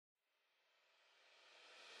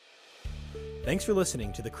Thanks for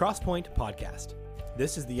listening to the Crosspoint Podcast.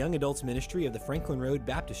 This is the young adults ministry of the Franklin Road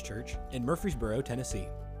Baptist Church in Murfreesboro, Tennessee.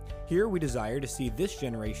 Here we desire to see this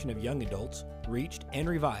generation of young adults reached and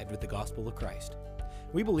revived with the gospel of Christ.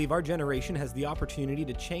 We believe our generation has the opportunity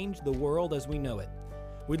to change the world as we know it.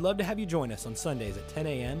 We'd love to have you join us on Sundays at 10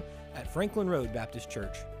 a.m. at Franklin Road Baptist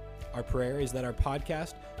Church. Our prayer is that our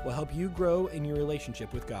podcast will help you grow in your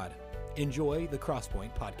relationship with God. Enjoy the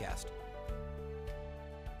Crosspoint Podcast.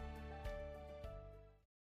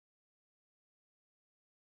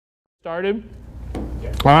 Started?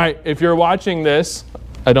 All right, if you're watching this,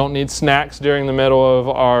 I don't need snacks during the middle of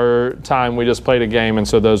our time. We just played a game, and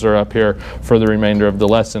so those are up here for the remainder of the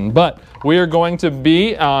lesson. But we are going to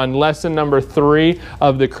be on lesson number 3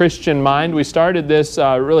 of the Christian Mind. We started this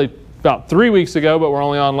really about 3 weeks ago, but we're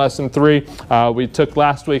only on lesson 3. We took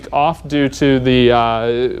last week off due to the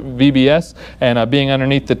VBS and being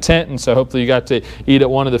underneath the tent, and so hopefully you got to eat at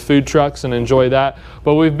one of the food trucks and enjoy that.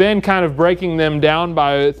 But we've been kind of breaking them down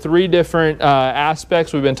by 3 different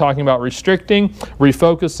aspects. We've been talking about restricting,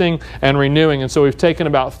 refocusing, and renewing. And so we've taken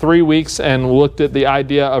about 3 weeks and looked at the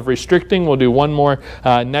idea of restricting. We'll do one more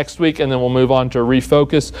next week, and then we'll move on to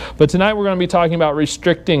refocus. But tonight we're going to be talking about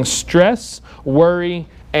restricting stress, worry,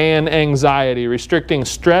 and anxiety. Restricting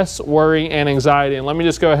stress, worry, and anxiety. And let me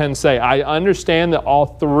just go ahead and say, I understand that all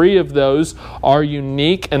 3 of those are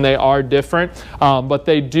unique and they are different, but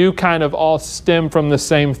they do kind of all stem from the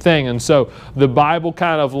same thing. And so the Bible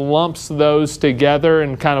kind of lumps those together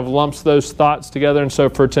and kind of lumps those thoughts together. And so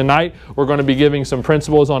for tonight, we're going to be giving some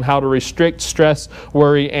principles on how to restrict stress,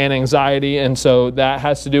 worry, and anxiety. And so that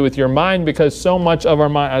has to do with your mind, because so much of our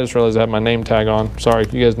mind, I just realized I have my name tag on. Sorry,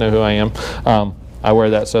 you guys know who I am. I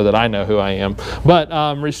wear that so that I know who I am. But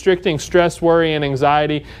restricting stress, worry, and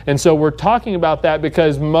anxiety. And so we're talking about that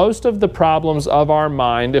because most of the problems of our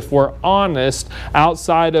mind, if we're honest,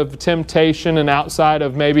 outside of temptation and outside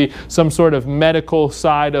of maybe some sort of medical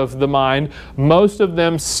side of the mind, most of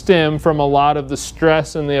them stem from a lot of the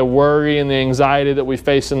stress and the worry and the anxiety that we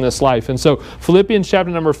face in this life. And so Philippians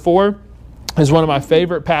chapter number 4 is one of my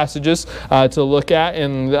favorite passages to look at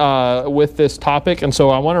with this topic. And so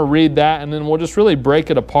I want to read that, and then we'll just really break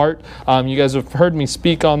it apart. You guys have heard me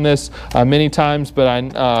speak on this many times, but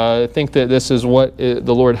I think that this is what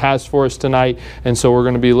the Lord has for us tonight. And so we're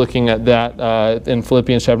going to be looking at that in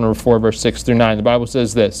Philippians chapter number 4, verse 6 through 9. The Bible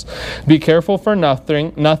says this: "Be careful for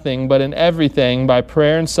nothing, but in everything, by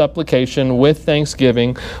prayer and supplication, with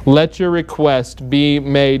thanksgiving, let your request be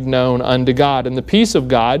made known unto God. And the peace of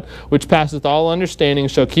God, which passeth all understanding,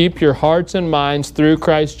 shall keep your hearts and minds through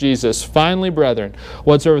Christ Jesus. Finally, brethren,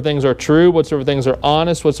 whatsoever things are true, whatsoever things are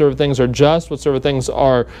honest, whatsoever things are just, whatsoever things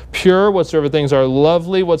are pure, whatsoever things are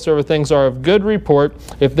lovely, whatsoever things are of good report,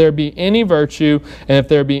 if there be any virtue, and if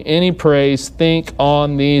there be any praise, think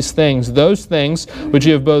on these things. Those things which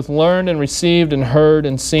you have both learned and received and heard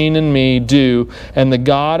and seen in me, do, and the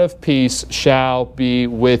God of peace shall be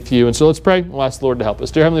with you." And so let's pray. We'll ask the Lord to help us.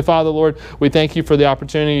 Dear Heavenly Father, Lord, we thank you for the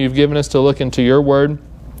opportunity you've given us to look into your word.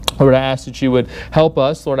 Lord, I ask that you would help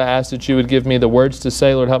us. Lord, I ask that you would give me the words to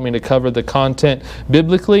say. Lord, help me to cover the content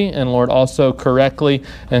biblically and, Lord, also correctly.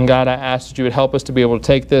 And God, I ask that you would help us to be able to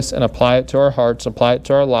take this and apply it to our hearts, apply it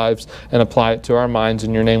to our lives, and apply it to our minds.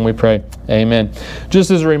 In your name we pray. Amen.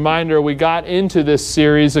 Just as a reminder, we got into this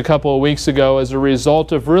series a couple of weeks ago as a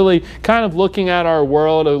result of really kind of looking at our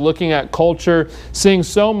world, looking at culture, seeing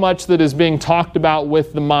so much that is being talked about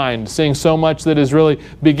with the mind, seeing so much that is really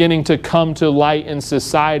beginning to come to light in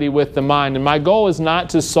society with the mind. And my goal is not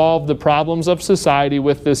to solve the problems of society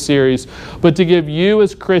with this series, but to give you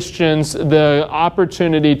as Christians the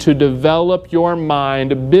opportunity to develop your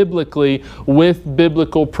mind biblically with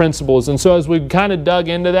biblical principles. And so as we kind of dug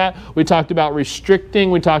into that, we talked about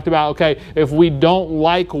restricting. We talked about, okay, if we don't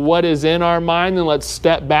like what is in our mind, then let's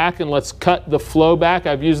step back and let's cut the flow back.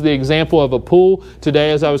 I've used the example of a pool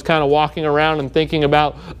today as I was kind of walking around and thinking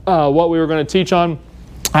about what we were going to teach on.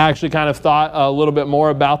 I actually kind of thought a little bit more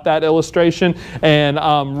about that illustration.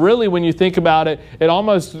 And really, when you think about it, it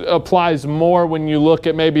almost applies more when you look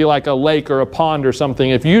at maybe like a lake or a pond or something.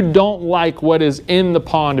 If you don't like what is in the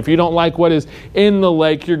pond, if you don't like what is in the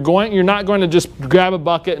lake, you're not going to just grab a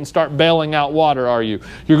bucket and start bailing out water, are you?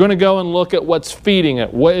 You're going to go and look at what's feeding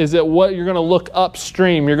it. What you're going to look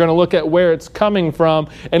upstream. You're going to look at where it's coming from.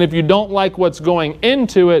 And if you don't like what's going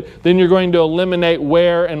into it, then you're going to eliminate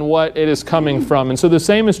where and what it is coming from. And so the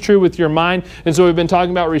same same is true with your mind. And so we've been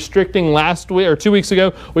talking about restricting last week, or 2 weeks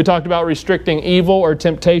ago, we talked about restricting evil or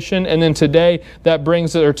temptation. And then tonight, that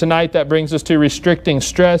brings us to restricting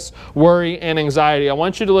stress, worry, and anxiety. I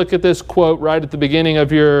want you to look at this quote right at the beginning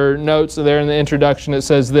of your notes there in the introduction. It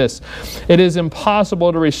says this: "It is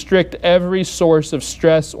impossible to restrict every source of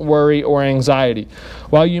stress, worry, or anxiety.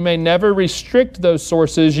 While you may never restrict those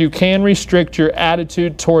sources, you can restrict your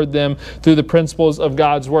attitude toward them through the principles of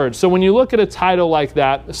God's Word." So when you look at a title like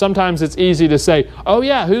that, sometimes it's easy to say, oh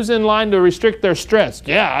yeah, who's in line to restrict their stress?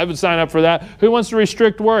 Yeah, I would sign up for that. Who wants to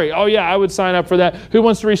restrict worry? Oh yeah, I would sign up for that. Who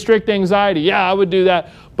wants to restrict anxiety? Yeah, I would do that.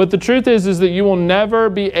 But the truth is that you will never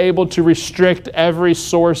be able to restrict every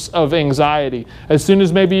source of anxiety. As soon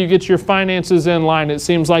as maybe you get your finances in line, it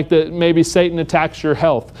seems like that maybe Satan attacks your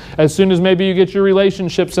health. As soon as maybe you get your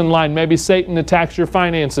relationships in line, maybe Satan attacks your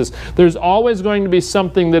finances. There's always going to be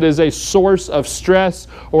something that is a source of stress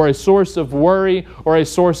or a source of worry or a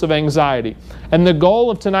source of anxiety. And the goal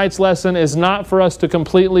of tonight's lesson is not for us to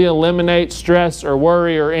completely eliminate stress or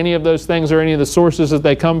worry or any of those things or any of the sources that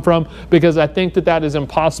they come from, because I think that that is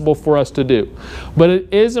impossible for us to do. But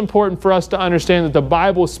it is important for us to understand that the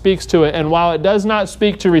Bible speaks to it, and while it does not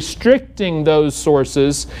speak to restricting those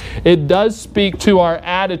sources, it does speak to our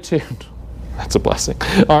attitude. That's a blessing.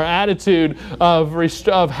 Our attitude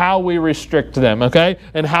of how we restrict them, okay?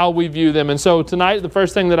 And how we view them. And so tonight, the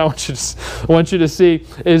first thing that I want you to see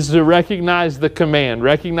is to recognize the command.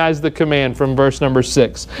 Recognize the command from verse number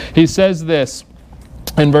 6. He says this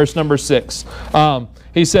in verse number 6.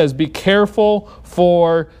 He says, "Be careful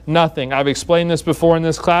for nothing." I've explained this before in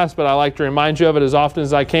this class, but I like to remind you of it as often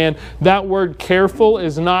as I can. That word careful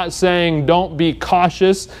is not saying don't be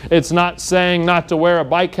cautious. It's not saying not to wear a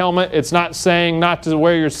bike helmet. It's not saying not to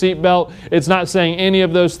wear your seatbelt. It's not saying any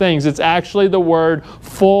of those things. It's actually the word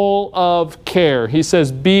full of care. He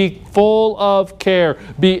says, be full of care.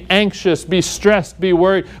 Be anxious, be stressed, be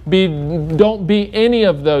worried. Don't be any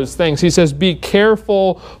of those things. He says, be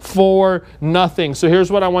careful for nothing. So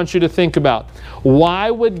here's what I want you to think about. Why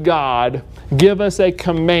would God give us a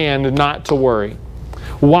command not to worry?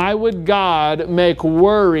 Why would God make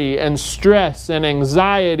worry and stress and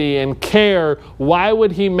anxiety and care, why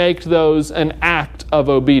would He make those an act of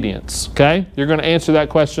obedience? Okay? You're going to answer that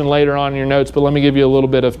question later on in your notes, but let me give you a little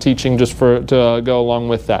bit of teaching just to go along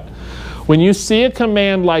with that. When you see a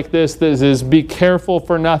command like this that is be careful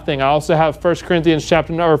for nothing, I also have 1 Peter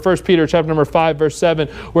chapter number 5 verse 7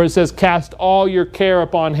 where it says cast all your care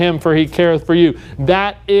upon Him for He careth for you.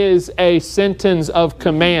 That is a sentence of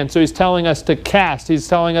command. So He's telling us to cast. He's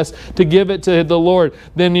telling us to give it to the Lord.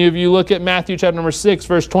 Then if you look at Matthew chapter number 6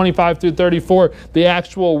 verse 25 through 34, the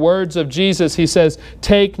actual words of Jesus, He says,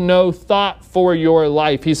 take no thought for your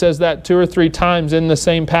life. He says that 2 or 3 times in the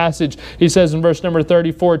same passage. He says in verse number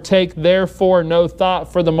 34, take therefore no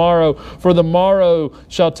thought for the morrow, for the morrow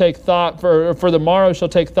shall take thought for the morrow shall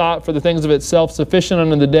take thought for the things of itself. Sufficient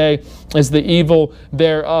unto the day is the evil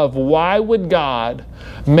thereof. Why would God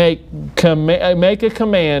make a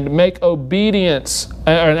command, make obedience,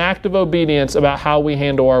 or an act of obedience about how we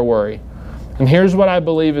handle our worry? And here's what I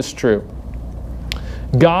believe is true.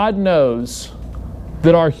 God knows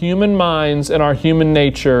that our human minds and our human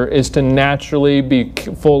nature is to naturally be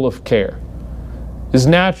full of care, is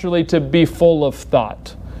naturally to be full of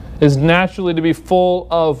thought, is naturally to be full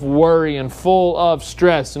of worry and full of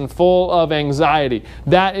stress and full of anxiety.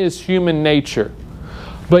 That is human nature.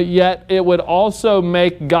 But yet it would also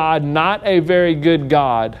make God not a very good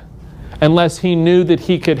God unless He knew that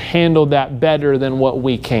He could handle that better than what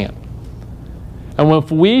we can. And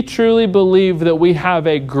if we truly believe that we have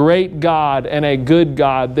a great God and a good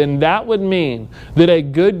God, then that would mean that a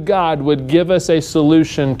good God would give us a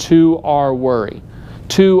solution to our worry,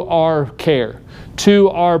 to our care, to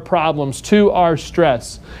our problems, to our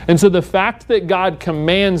stress. And so the fact that God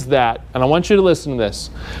commands that, and I want you to listen to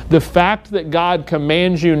this, the fact that God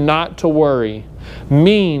commands you not to worry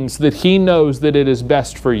means that He knows that it is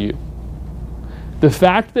best for you. The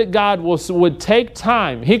fact that God would take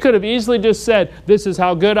time, He could have easily just said, this is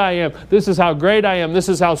how good I am, this is how great I am, this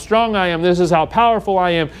is how strong I am, this is how powerful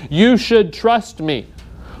I am, you should trust me.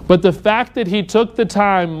 But the fact that He took the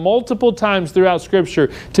time multiple times throughout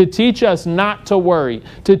Scripture to teach us not to worry,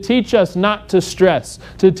 to teach us not to stress,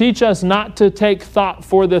 to teach us not to take thought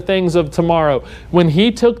for the things of tomorrow, when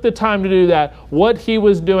He took the time to do that, what He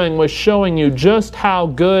was doing was showing you just how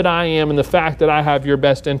good I am and the fact that I have your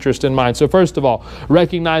best interest in mind. So first of all,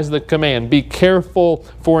 recognize the command. Be careful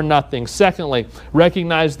for nothing. Secondly,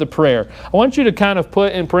 recognize the prayer. I want you to kind of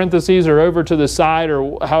put in parentheses or over to the side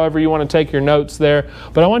or however you want to take your notes there,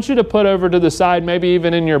 but I want you to put over to the side, maybe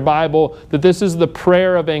even in your Bible, that this is the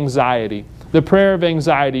prayer of anxiety. The prayer of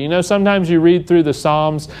anxiety. You know, sometimes you read through the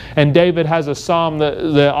Psalms, and David has a psalm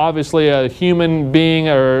that obviously a human being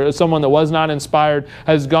or someone that was not inspired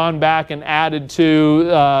has gone back and added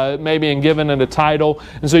to maybe and given it a title.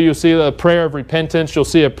 And so you'll see a prayer of repentance. You'll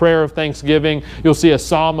see a prayer of thanksgiving. You'll see a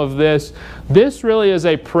psalm of this. This really is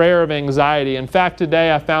a prayer of anxiety. In fact,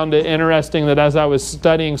 today I found it interesting that as I was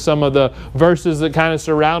studying some of the verses that kind of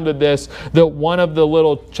surrounded this, that one of the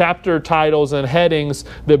little chapter titles and headings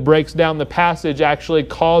that breaks down the passage actually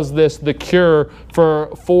calls this the cure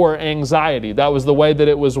for anxiety. That was the way that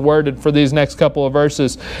it was worded for these next couple of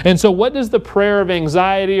verses. And so what does the prayer of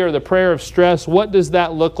anxiety or the prayer of stress, what does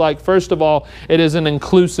that look like? First of all, it is an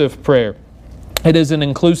inclusive prayer. It is an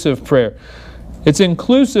inclusive prayer. It's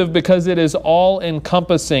inclusive because it is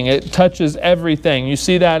all-encompassing. It touches everything. You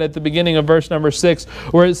see that at the beginning of verse number 6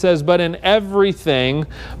 where it says, but in everything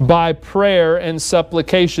by prayer and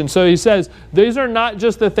supplication. So he says, these are not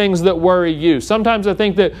just the things that worry you. Sometimes I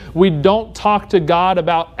think that we don't talk to God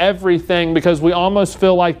about everything because we almost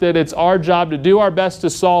feel like that it's our job to do our best to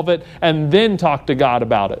solve it and then talk to God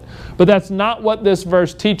about it. But that's not what this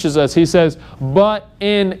verse teaches us. He says, but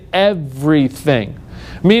in everything.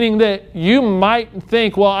 Meaning that you might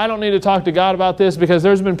think, well, I don't need to talk to God about this because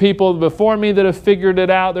there's been people before me that have figured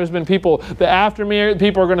it out. There's been people that after me,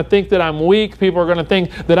 people are going to think that I'm weak. People are going to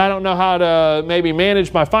think that I don't know how to maybe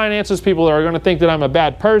manage my finances. People are going to think that I'm a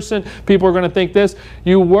bad person. People are going to think this.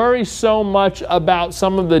 You worry so much about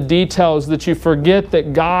some of the details that you forget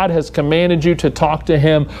that God has commanded you to talk to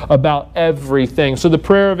Him about everything. So the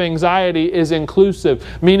prayer of anxiety is inclusive,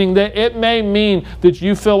 meaning that it may mean that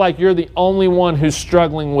you feel like you're the only one who's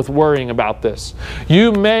struggling with worrying about this.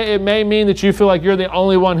 It may mean that you feel like you're the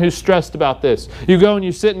only one who's stressed about this. You go and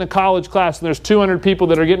you sit in a college class and there's 200 people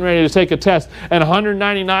that are getting ready to take a test and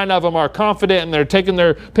 199 of them are confident and they're taking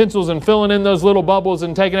their pencils and filling in those little bubbles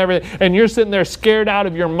and taking everything, and you're sitting there scared out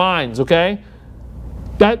of your minds, okay?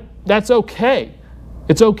 That's okay.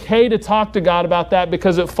 It's okay to talk to God about that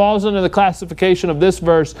because it falls under the classification of this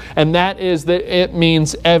verse, and that is that it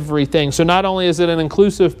means everything. So not only is it an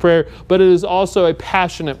inclusive prayer, but it is also a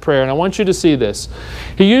passionate prayer. And I want you to see this.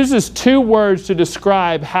 He uses two words to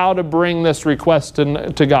describe how to bring this request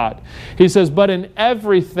to God. He says, but in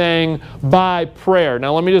everything by prayer.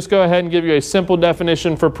 Now let me just go ahead and give you a simple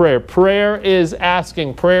definition for prayer. Prayer is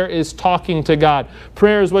asking. Prayer is talking to God.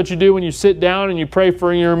 Prayer is what you do when you sit down and you pray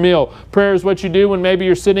for your meal. Prayer is what you do when maybe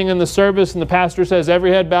you're sitting in the service and the pastor says, every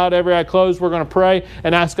head bowed, every eye closed, we're going to pray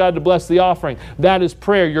and ask God to bless the offering. That is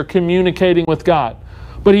prayer. You're communicating with God.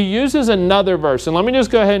 But he uses another verse, and let me just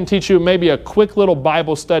go ahead and teach you maybe a quick little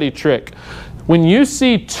Bible study trick. When you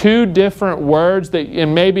see two different words that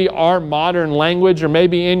in maybe our modern language or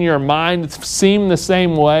maybe in your mind seem the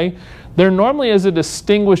same way, there normally is a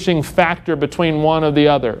distinguishing factor between one or the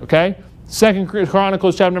other, okay? 2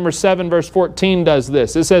 Chronicles chapter number 7 verse 14 does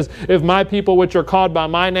this. It says, if my people which are called by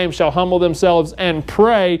my name shall humble themselves and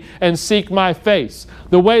pray and seek my face.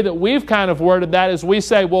 The way that we've kind of worded that is we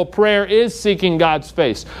say, well, prayer is seeking God's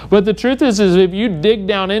face. But the truth is if you dig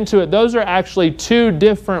down into it, those are actually two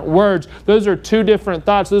different words. Those are two different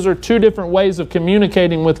thoughts. Those are two different ways of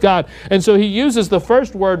communicating with God. And so he uses the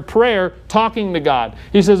first word, prayer, talking to God.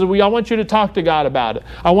 He says, I want you to talk to God about it.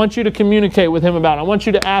 I want you to communicate with Him about it. I want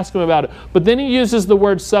you to ask Him about it. But then he uses the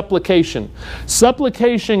word supplication.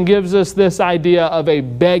 Supplication gives us this idea of a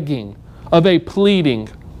begging, of a pleading.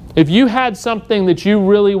 If you had something that you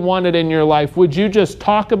really wanted in your life, would you just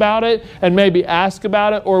talk about it and maybe ask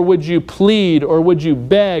about it? Or would you plead? Or would you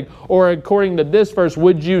beg? Or according to this verse,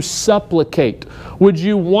 would you supplicate? Would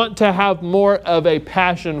you want to have more of a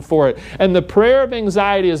passion for it? And the prayer of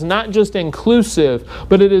anxiety is not just inclusive,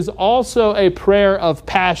 but it is also a prayer of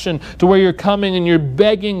passion to where you're coming and you're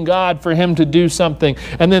begging God for Him to do something.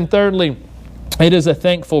 And then thirdly, it is a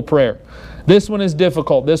thankful prayer. This one is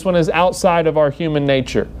difficult. This one is outside of our human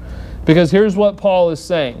nature. Because here's what Paul is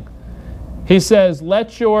saying. He says, in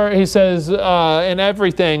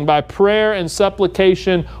everything by prayer and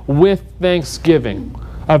supplication with thanksgiving.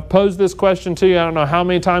 I've posed this question to you, I don't know how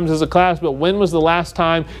many times as a class, but when was the last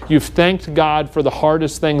time you've thanked God for the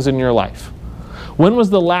hardest things in your life? When was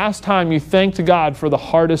the last time you thanked God for the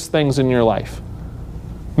hardest things in your life?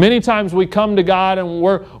 Many times we come to God and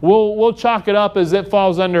we'll chalk it up as it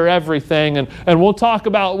falls under everything, and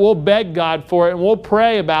we'll beg God for it, and we'll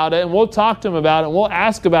pray about it, and we'll talk to Him about it, and we'll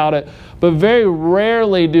ask about it. But very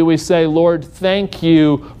rarely do we say, Lord, thank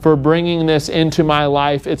you for bringing this into my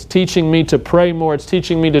life. It's teaching me to pray more. It's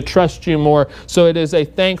teaching me to trust you more. So it is a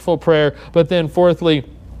thankful prayer. But then fourthly,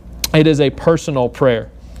 it is a personal prayer.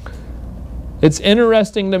 It's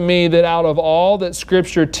interesting to me that out of all that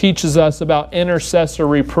Scripture teaches us about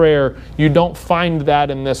intercessory prayer, you don't find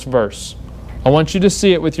that in this verse. I want you to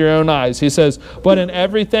see it with your own eyes. He says, but in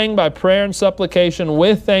everything by prayer and supplication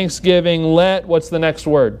with thanksgiving, let, what's the next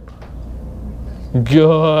word?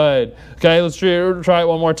 Good. Okay, let's try it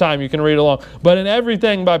one more time. You can read along. But in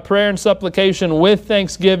everything by prayer and supplication with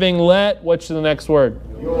thanksgiving, let, what's the next word?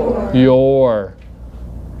 Your.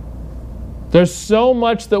 There's so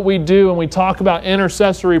much that we do, and we talk about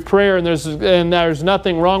intercessory prayer, and there's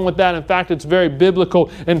nothing wrong with that. In fact, it's very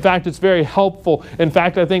biblical. In fact, it's very helpful. In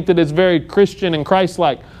fact, I think that it's very Christian and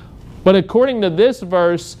Christ-like. But according to this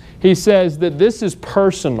verse, he says that this is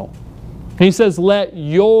personal. He says, let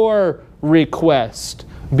your request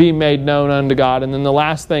be made known unto God. And then the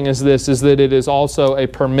last thing is this, is that it is also a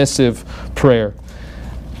permissive prayer.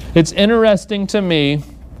 It's interesting to me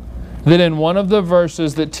that in one of the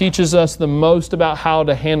verses that teaches us the most about how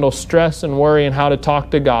to handle stress and worry and how to talk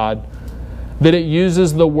to God, that it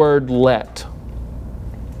uses the word let.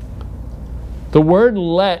 The word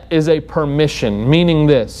let is a permission, meaning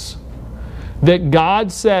this, that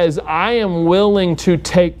God says, I am willing to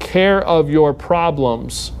take care of your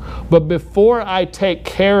problems, but before I take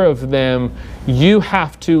care of them, you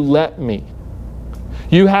have to let me.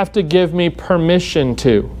 You have to give me permission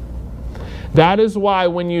to. That is why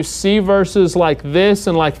when you see verses like this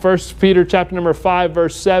and like 1 Peter chapter number 5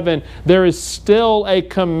 verse 7, there is still a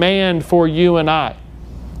command for you and I.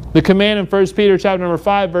 The command in 1 Peter chapter number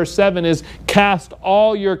 5 verse 7 is cast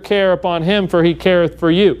all your care upon Him, for He careth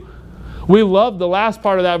for you. We love the last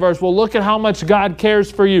part of that verse. Well, look at how much God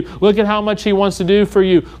cares for you. Look at how much He wants to do for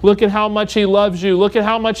you. Look at how much He loves you. Look at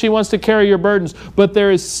how much He wants to carry your burdens. But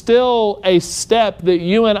there is still a step that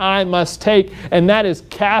you and I must take, and that is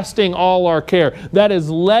casting all our care. That is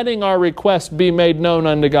letting our request be made known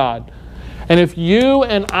unto God. And if you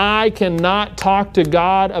and I cannot talk to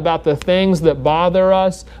God about the things that bother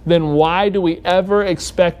us, then why do we ever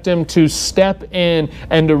expect Him to step in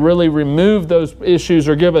and to really remove those issues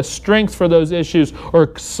or give us strength for those issues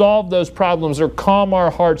or solve those problems or calm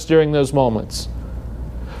our hearts during those moments?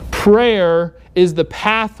 Prayer is the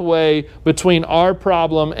pathway between our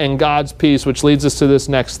problem and God's peace, which leads us to this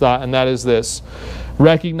next thought, and that is this.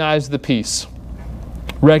 Recognize the peace.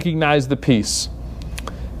 Recognize the peace.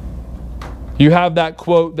 You have that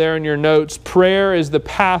quote there in your notes. Prayer is the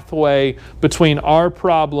pathway between our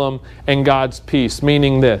problem and God's peace,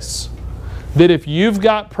 meaning this, that if you've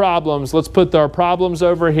got problems, let's put our problems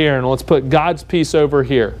over here and let's put God's peace over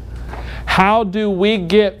here. How do we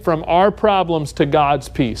get from our problems to God's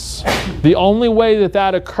peace? The only way that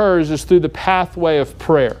that occurs is through the pathway of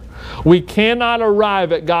prayer. We cannot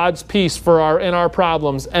arrive at God's peace in our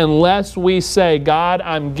problems unless we say, God,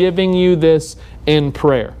 I'm giving you this in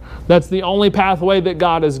prayer. That's the only pathway that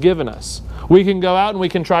God has given us. We can go out and we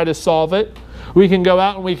can try to solve it. We can go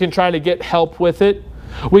out and we can try to get help with it.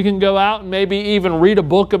 We can go out and maybe even read a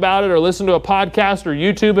book about it or listen to a podcast or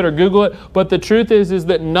YouTube it or Google it. But the truth is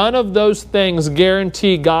that none of those things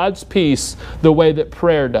guarantee God's peace the way that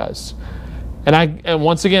prayer does. And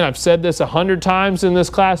once again, I've said this 100 times in this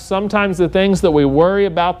class, sometimes the things that we worry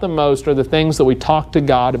about the most are the things that we talk to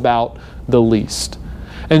God about the least.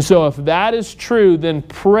 And so if that is true, then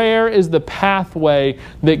prayer is the pathway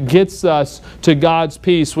that gets us to God's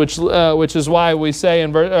peace, which is why we say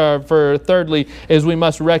for thirdly, is we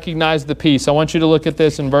must recognize the peace. I want you to look at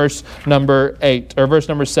this in verse number 8, or verse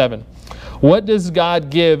number 7. What does God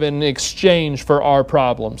give in exchange for our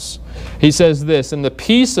problems? He says this, and the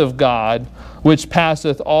peace of God, which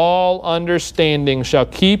passeth all understanding, shall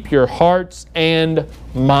keep your hearts and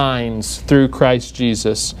minds through Christ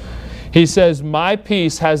Jesus. He says, my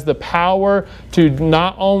peace has the power to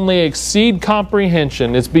not only exceed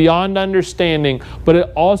comprehension, it's beyond understanding, but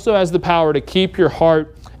it also has the power to keep your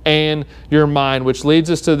heart and your mind, which leads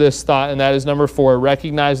us to this thought, and that is number 4,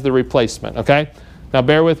 recognize the replacement, okay? Now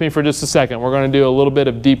bear with me for just a second. We're going to do a little bit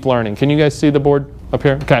of deep learning. Can you guys see the board up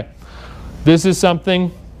here? Okay. This is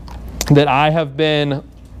something that I have been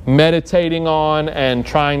meditating on and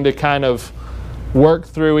trying to kind of work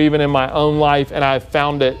through even in my own life, and I've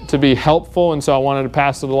found it to be helpful, and so I wanted to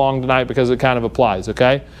pass it along tonight because it kind of applies,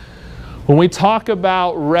 okay? When we talk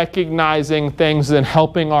about recognizing things and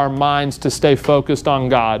helping our minds to stay focused on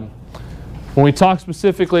God, when we talk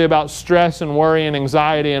specifically about stress and worry and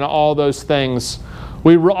anxiety and all those things,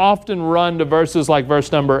 we often run to verses like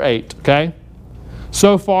verse number 8, okay?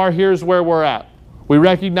 So far, here's where we're at. We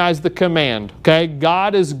recognize the command, okay?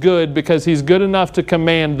 God is good because He's good enough to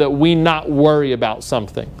command that we not worry about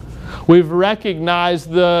something. We've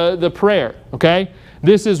recognized the prayer, okay?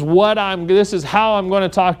 This is how I'm going to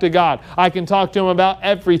talk to God. I can talk to Him about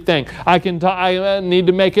everything. I need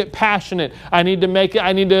to make it passionate. I need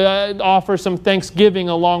to offer some thanksgiving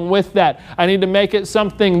along with that. I need to make it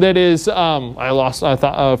something that is,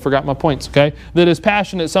 I forgot my points, okay? That is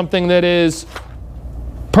passionate, something that is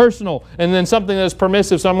personal, and then something that's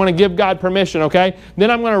permissive. So I'm going to give God permission, okay? Then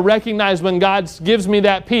I'm going to recognize when God gives me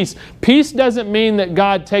that peace. Peace doesn't mean that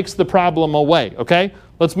God takes the problem away, okay?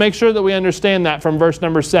 Let's make sure that we understand that from verse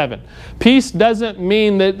number 7. Peace doesn't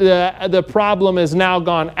mean that the problem is now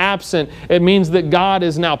gone absent. It means that God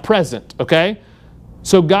is now present, okay?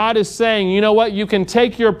 So God is saying, you know what? You can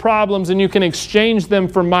take your problems and you can exchange them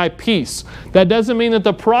for my peace. That doesn't mean that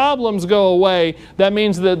the problems go away. That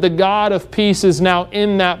means that the God of peace is now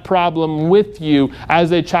in that problem with you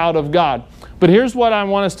as a child of God. But here's what I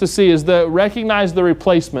want us to see is recognize the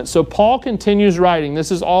replacement. So Paul continues writing. This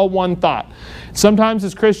is all one thought. Sometimes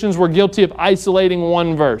as Christians we're guilty of isolating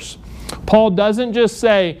one verse. Paul doesn't just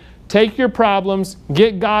say, take your problems,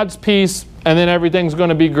 get God's peace, and then everything's going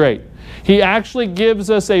to be great. He actually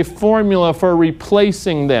gives us a formula for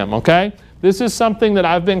replacing them, okay? This is something that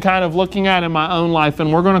I've been kind of looking at in my own life,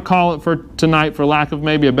 and we're going to call it for tonight, for lack of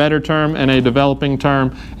maybe a better term and a developing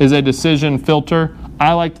term, is a decision filter.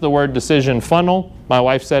 I liked the word decision funnel. My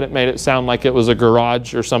wife said it made it sound like it was a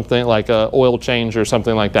garage or something, like an oil change or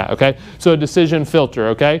something like that, okay? So a decision filter,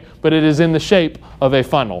 okay? But it is in the shape of a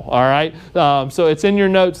funnel, all right? So it's in your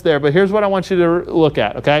notes there, but here's what I want you to look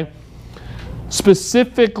at, okay?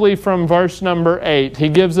 Specifically from verse number 8, he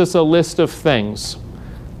gives us a list of things.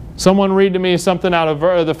 Someone read to me something out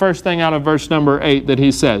of the first thing out of verse number 8 that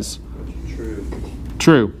he says.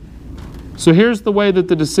 True. So here's the way that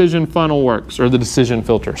the decision funnel works, or the decision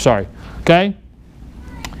filter, sorry. Okay?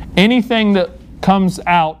 Anything that comes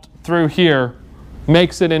out through here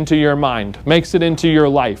makes it into your mind, makes it into your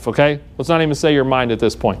life, okay? Let's not even say your mind at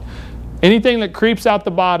this point. Anything that creeps out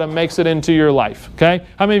the bottom makes it into your life, okay?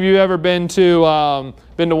 How many of you ever been to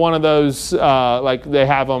one of those, like they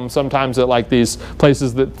have them sometimes at like these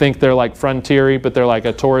places that think they're like frontier-y, but they're like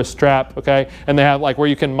a tourist trap, okay? And they have like where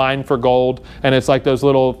you can mine for gold, and it's like those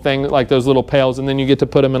little things, like those little pails, and then you get to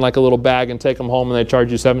put them in like a little bag and take them home, and they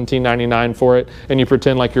charge you $17.99 for it, and you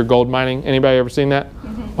pretend like you're gold mining. Anybody ever seen that?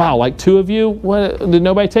 Mm-hmm. Wow, like 2 of you? What, did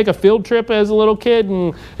nobody take a field trip as a little kid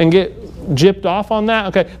and get gypped off on that?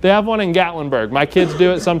 Okay, they have one in Gatlinburg. My kids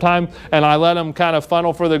do it sometime, and I let them kind of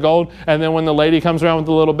funnel for the gold, and then when the lady comes around with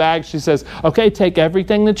the little bag, she says, okay, take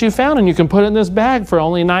everything that you found and you can put it in this bag for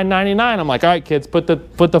only $9.99. I'm like, all right, kids, put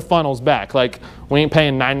the funnels back. Like, we ain't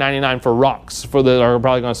paying $9.99 for rocks that are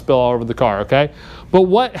probably going to spill all over the car, okay? But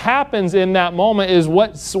what happens in that moment is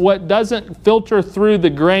what doesn't filter through the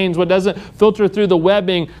grains, what doesn't filter through the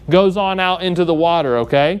webbing goes on out into the water,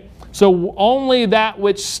 okay? So only that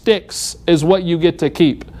which sticks is what you get to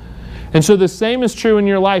keep. And so the same is true in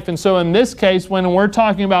your life. And so in this case, when we're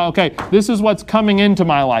talking about, okay, this is what's coming into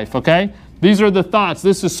my life, okay? These are the thoughts.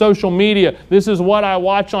 This is social media. This is what I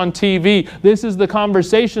watch on TV. This is the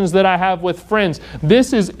conversations that I have with friends.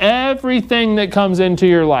 This is everything that comes into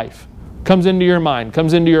your life, comes into your mind,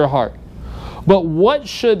 comes into your heart. But what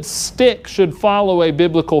should stick should follow a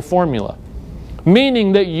biblical formula.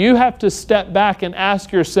 Meaning that you have to step back and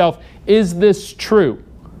ask yourself, is this true?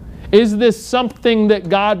 Is this something that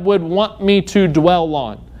God would want me to dwell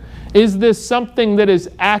on? Is this something that is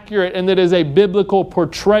accurate and that is a biblical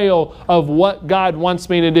portrayal of what God wants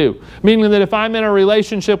me to do? Meaning that if I'm in a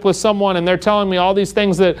relationship with someone and they're telling me all these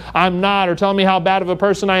things that I'm not, or telling me how bad of a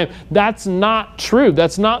person I am, that's not true.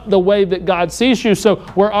 That's not the way that God sees you. So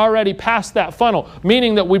we're already past that funnel.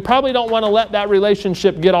 Meaning that we probably don't want to let that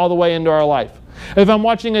relationship get all the way into our life. If I'm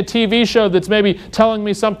watching a TV show that's maybe telling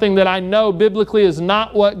me something that I know biblically is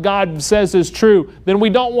not what God says is true, then we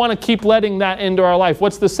don't want to keep letting that into our life.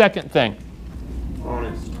 What's the second thing?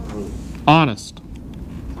 Honest.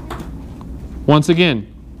 Once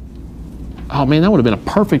again, oh man, that would have been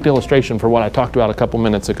a perfect illustration for what I talked about a couple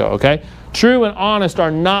minutes ago, okay? True and honest are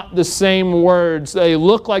not the same words. They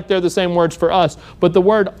look like they're the same words for us, but the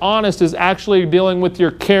word honest is actually dealing with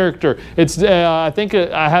your character. It's I think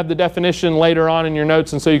I have the definition later on in your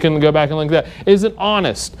notes, and so you can go back and look at that. Is it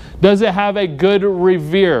honest? Does it have a good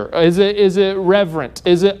revere? Is it reverent?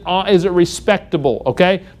 Is it respectable?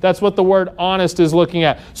 Okay? That's what the word honest is looking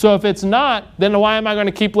at. So if it's not, then why am I going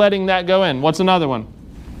to keep letting that go in? What's another one?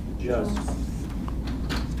 Just.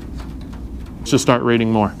 Let's just start reading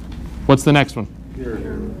more. What's the next one? Pure.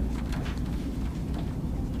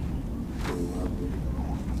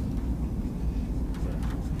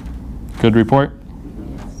 Good report?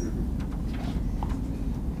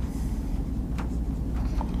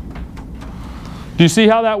 Do you see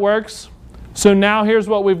how that works? So now here's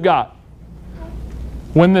what we've got.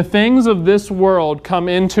 When the things of this world come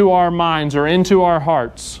into our minds or into our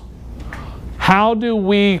hearts, how do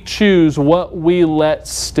we choose what we let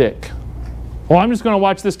stick? Well, I'm just going to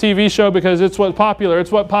watch this TV show because it's what's popular.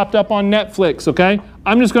 It's what popped up on Netflix, okay?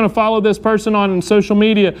 I'm just going to follow this person on social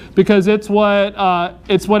media because it's what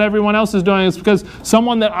everyone else is doing. It's because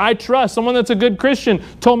someone that I trust, someone that's a good Christian,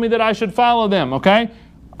 told me that I should follow them, okay?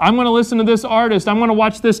 I'm going to listen to this artist. I'm going to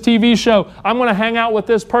watch this TV show. I'm going to hang out with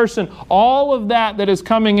this person. All of that is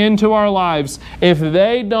coming into our lives, if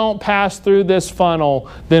they don't pass through this funnel,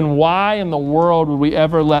 then why in the world would we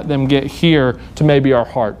ever let them get here to maybe our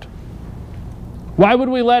heart? Why would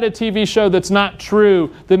we let a TV show that's not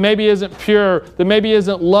true, that maybe isn't pure, that maybe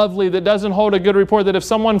isn't lovely, that doesn't hold a good report, that if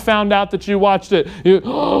someone found out that you watched it,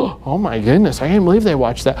 oh my goodness, I can't believe they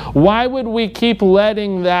watched that. Why would we keep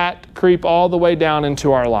letting that creep all the way down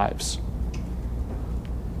into our lives?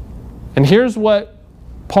 And here's what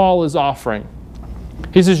Paul is offering.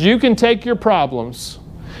 He says, you can take your problems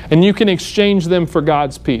and you can exchange them for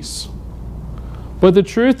God's peace. But the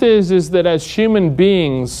truth is that as human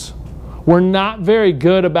beings, we're not very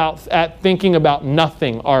good at thinking about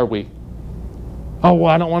nothing, are we? Oh,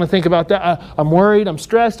 well, I don't want to think about that. I'm worried. I'm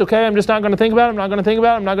stressed. Okay, I'm just not going to think about it. I'm not going to think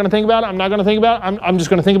about it. I'm not going to think about it. I'm not going to think about it. I'm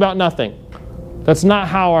just going to think about nothing. That's not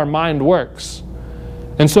how our mind works.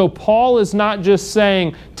 And so Paul is not just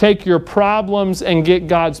saying, take your problems and get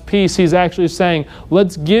God's peace. He's actually saying,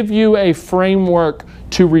 let's give you a framework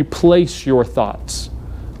to replace your thoughts.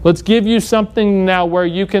 Let's give you something now where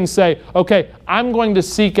you can say, okay, I'm going to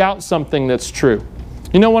seek out something that's true.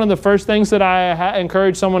 You know, one of the first things that I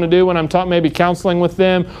encourage someone to do when I'm maybe counseling with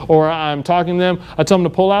them or I'm talking to them, I tell them to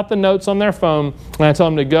pull out the notes on their phone and I tell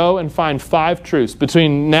them to go and find 5 truths.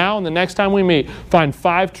 Between now and the next time we meet, find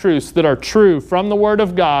 5 truths that are true from the Word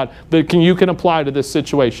of God that you can apply to this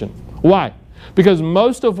situation. Why? Because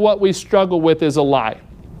most of what we struggle with is a lie.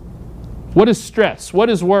 What is stress? What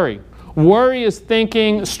is worry? Worry is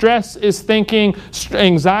thinking, stress is thinking,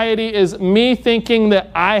 anxiety is me thinking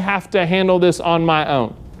that I have to handle this on my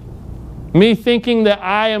own. Me thinking that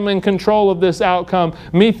I am in control of this outcome.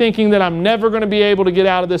 Me thinking that I'm never going to be able to get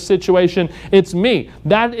out of this situation. It's me.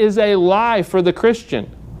 That is a lie for the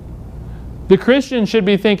Christian. The Christian should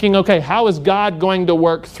be thinking, okay, how is God going to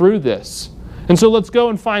work through this? And so let's go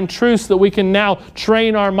and find truths that we can now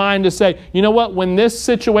train our mind to say, you know what, when this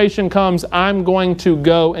situation comes, I'm going to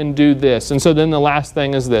go and do this. And so then the last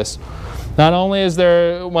thing is this. Not only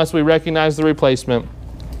must we recognize the replacement,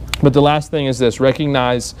 but the last thing is this,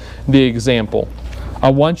 recognize the example.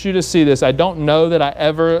 I want you to see this. I don't know that I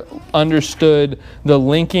ever understood the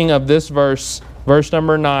linking of this verse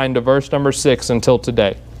number 9 to verse number 6 until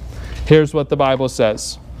today. Here's what the Bible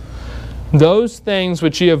says. Those things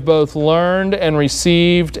which ye have both learned and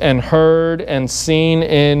received and heard and seen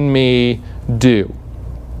in me do.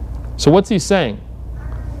 So what's he saying?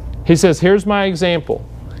 He says, here's my example.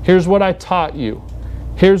 Here's what I taught you.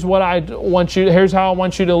 Here's what here's how I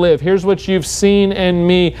want you to live. Here's what you've seen in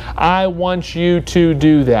me. I want you to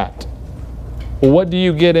do that. Well, what do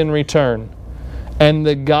you get in return? And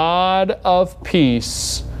the God of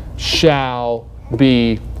peace shall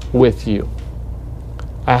be with you.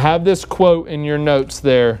 I have this quote in your notes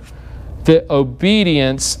there, that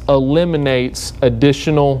obedience eliminates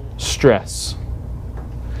additional stress.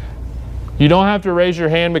 You don't have to raise your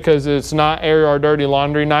hand because it's not air or dirty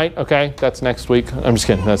laundry night, okay? That's next week. I'm just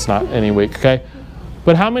kidding. That's not any week, okay?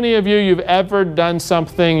 But how many of you've ever done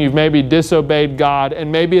something, you've maybe disobeyed God,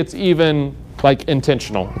 and maybe it's even like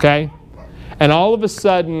intentional, okay? And all of a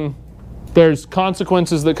sudden, there's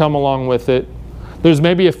consequences that come along with it. There's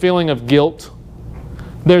maybe a feeling of guilt.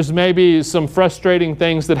 There's maybe some frustrating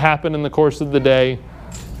things that happen in the course of the day.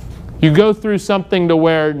 You go through something to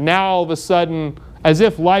where now all of a sudden, as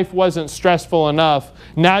if life wasn't stressful enough,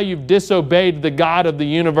 now you've disobeyed the God of the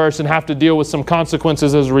universe and have to deal with some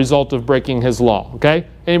consequences as a result of breaking His law, okay?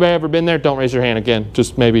 Anybody ever been there? Don't raise your hand again.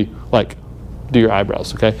 Just maybe, do your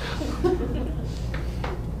eyebrows, okay?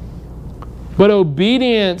 But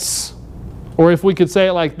obedience, or if we could say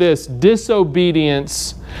it like this,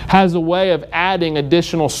 disobedience has a way of adding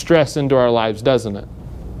additional stress into our lives, doesn't it?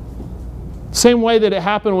 Same way that it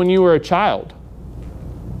happened when you were a child.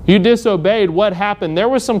 You disobeyed, what happened? There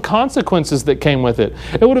were some consequences that came with it.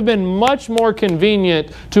 It would have been much more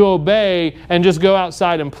convenient to obey and just go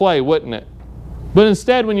outside and play, wouldn't it? But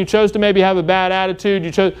instead, when you chose to maybe have a bad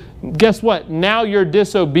attitude, guess what? Now your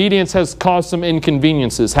disobedience has caused some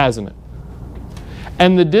inconveniences, hasn't it?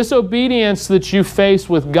 And the disobedience that you face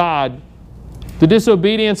with God The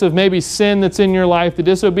disobedience of maybe sin that's in your life, the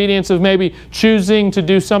disobedience of maybe choosing to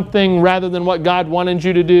do something rather than what God wanted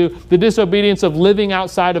you to do, the disobedience of living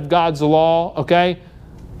outside of God's law, okay?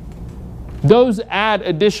 Those add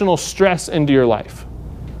additional stress into your life.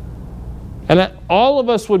 And all of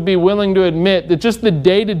us would be willing to admit that just the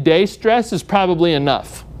day-to-day stress is probably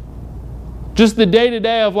enough. Just the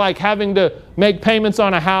day-to-day of like having to make payments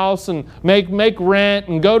on a house and make rent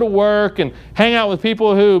and go to work and hang out with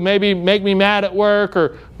people who maybe make me mad at work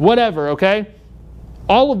or whatever, okay?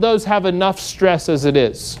 All of those have enough stress as it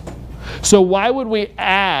is. So why would we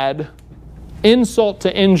add insult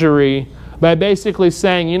to injury by basically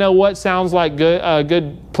saying, you know what sounds like a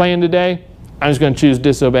good plan today? I'm just going to choose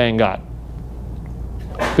disobeying God.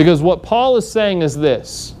 Because what Paul is saying is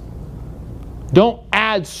this: don't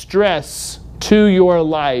add stress to your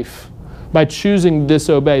life by choosing to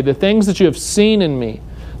disobey. The things that you have seen in me,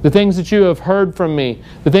 the things that you have heard from me,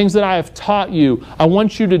 the things that I have taught you, I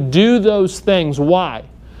want you to do those things. Why?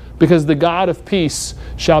 Because the God of peace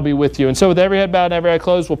shall be with you. And so with every head bowed and every eye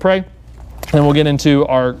closed, we'll pray, and we'll get into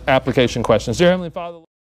our application questions. Dear Heavenly Father,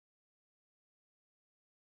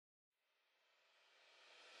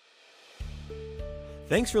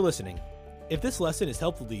 thanks for listening. If this lesson is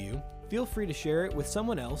helpful to you, feel free to share it with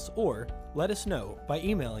someone else or let us know by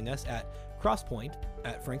emailing us at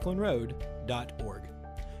crosspoint@franklinroad.org.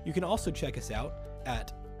 You can also check us out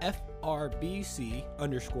at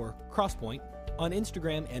FRBC_Crosspoint on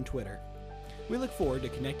Instagram and Twitter. We look forward to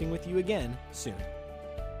connecting with you again soon.